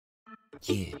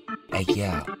Yeah, hey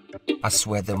yo, I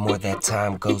swear the more that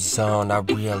time goes on, I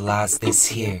realize this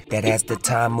here, that as the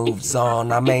time moves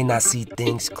on, I may not see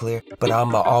things clear, but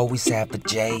I'ma always have a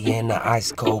J and a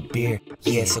ice cold beer.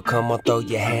 Yeah, so come on, throw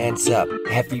your hands up,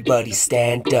 everybody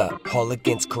stand up. All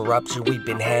against corruption we've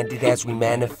been handed as we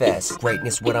manifest.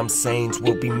 Greatness, what I'm saying is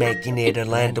we'll be making it a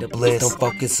land of bliss. Don't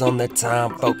focus on the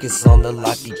time, focus on the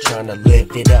life you tryna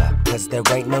live it up. Cause there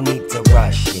ain't no need to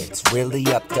rush it. It's really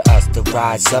up to us to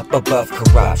rise up above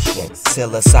corruption.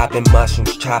 Psilocybin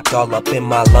mushrooms chopped all up in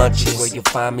my lunches. Where you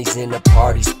find me's in a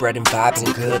party, spreading vibes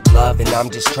and good love. And I'm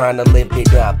just trying to live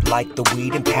it up like the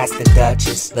weed and past the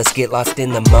Duchess. Let's get lost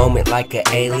in the moment like an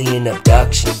alien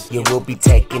abduction. You will be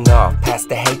taking off past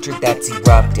the hatred that's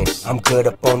erupting. I'm good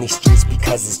up on these streets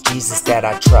because it's Jesus that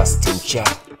I trust in.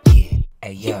 Yeah,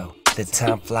 hey yo. The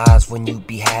time flies when you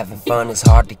be having fun. It's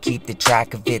hard to keep the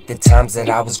track of it. The times that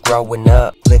I was growing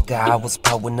up, liquor I was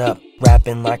pulling up,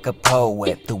 rapping like a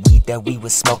poet. The weed that we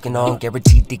was smoking on,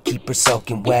 guaranteed to keep her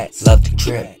soaking wet. Love to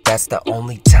trip, that's the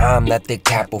only time that the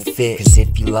cap will fit. Cause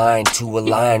if you lying to a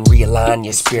line, realign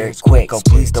your spirit quick. Oh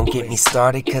please don't get me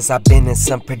started, cause I've been in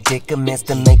some predicaments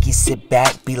to make you sit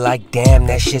back, be like damn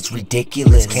that shit's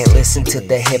ridiculous. Can't listen to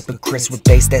the hypocrites with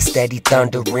bass that steady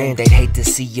thundering. They'd hate to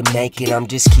see you make it, I'm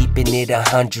just keeping it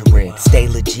 100. Stay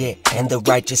legit, and the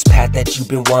righteous path that you've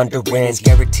been wandering is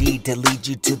guaranteed to lead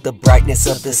you to the brightness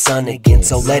of the sun again.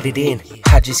 So let it in,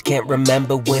 I just can't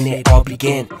remember when it all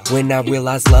began. When I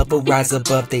realized love will rise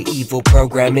above the evil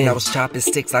programming. I was chopping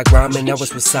sticks like ramen, I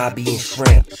was wasabi and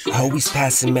shrimp. Always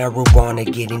passing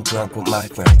marijuana, getting drunk with my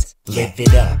friends. Live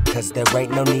it up, cause there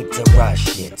ain't no need to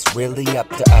rush it. It's really up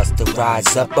to us to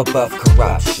rise up above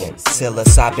corruption.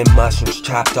 Psilocybin mushrooms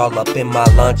chopped all up in my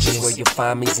lunches. Where you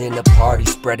find me's in a party,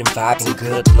 spreading vibes and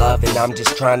good love. And I'm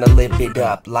just trying to live it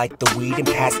up like the weed and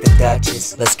past the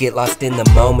Duchess. Let's get lost in the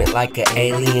moment like an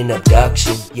alien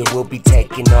abduction. You will be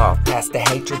taking off past the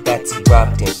hatred that's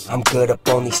erupting. I'm good up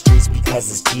on these streets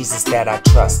because it's Jesus that I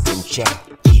trust in.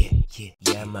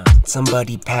 Yeah, man.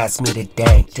 Somebody pass me the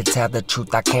dank. To tell the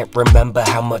truth, I can't remember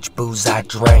how much booze I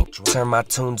drank. Turn my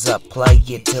tunes up, play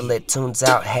it till it tunes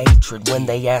out hatred. When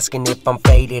they asking if I'm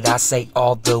faded, I say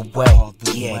all the way.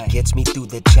 Yeah, it gets me through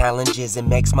the challenges. It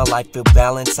makes my life feel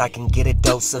balanced. I can get a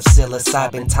dose of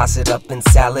psilocybin, toss it up in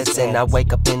salads, and I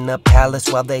wake up in a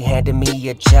palace while they handing me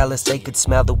a chalice. They could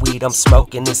smell the weed I'm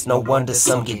smoking. It's no wonder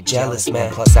some get jealous,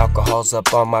 man. Plus alcohol's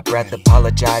up on my breath.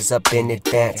 Apologize up in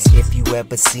advance if you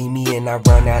ever see me and I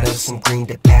run out of some green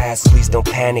to pass. Please don't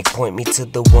panic, point me to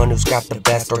the one who's got the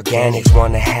best organics.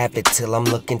 Wanna have it till I'm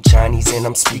looking Chinese and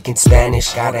I'm speaking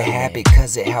Spanish. Gotta have it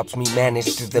cause it helps me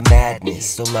manage through the madness.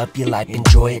 So love your life,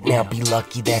 enjoy it now, be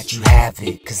lucky that you have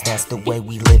it. Cause that's the way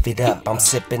we live it up. I'm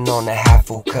sipping on a half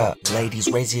full cup.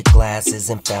 Ladies raise your glasses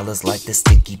and fellas like the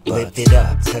sticky butts. Live it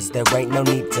up cause there ain't no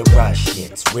need to rush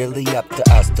it. It's really up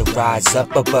to us to rise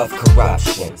up above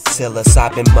corruption.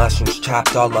 Psilocybin mushrooms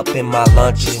chopped all up in my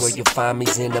lunches. Where you find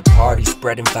me's in a party,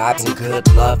 spreading vibes and good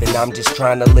love. And I'm just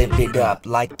trying to live it up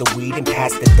like the weed and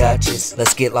past the Duchess.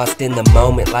 Let's get lost in the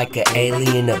moment like an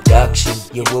alien abduction.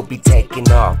 You will be taking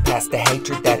off past the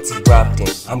hatred that's erupting.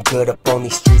 I'm good up on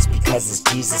these streets because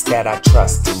it's Jesus that I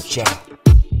trust in.